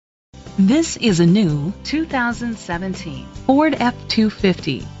This is a new 2017 Ford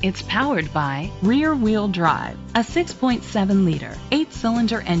F-250. It's powered by rear-wheel drive, a 6.7-liter,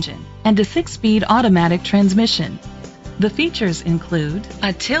 8-cylinder engine, and a 6-speed automatic transmission. The features include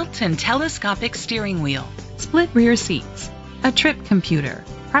a tilt and telescopic steering wheel, split rear seats, a trip computer,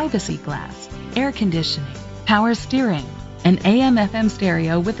 privacy glass, air conditioning, power steering, an AM/FM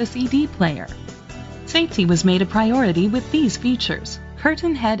stereo with a CD player. Safety was made a priority with these features: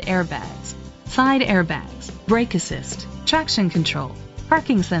 curtain head airbags, side airbags, brake assist, traction control,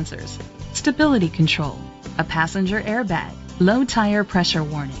 parking sensors, stability control, a passenger airbag, low tire pressure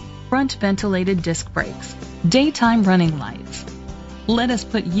warning, front ventilated disc brakes, daytime running lights. Let us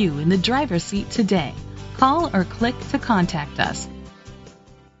put you in the driver's seat today. Call or click to contact us.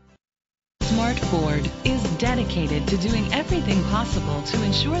 Smart Ford is dedicated to doing everything possible to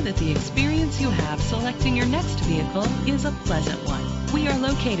ensure that the experience you have selecting your next vehicle is a pleasant one. We are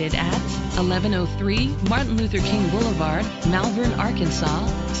located at 1103 Martin Luther King Boulevard, Malvern, Arkansas,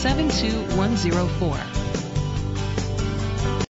 72104.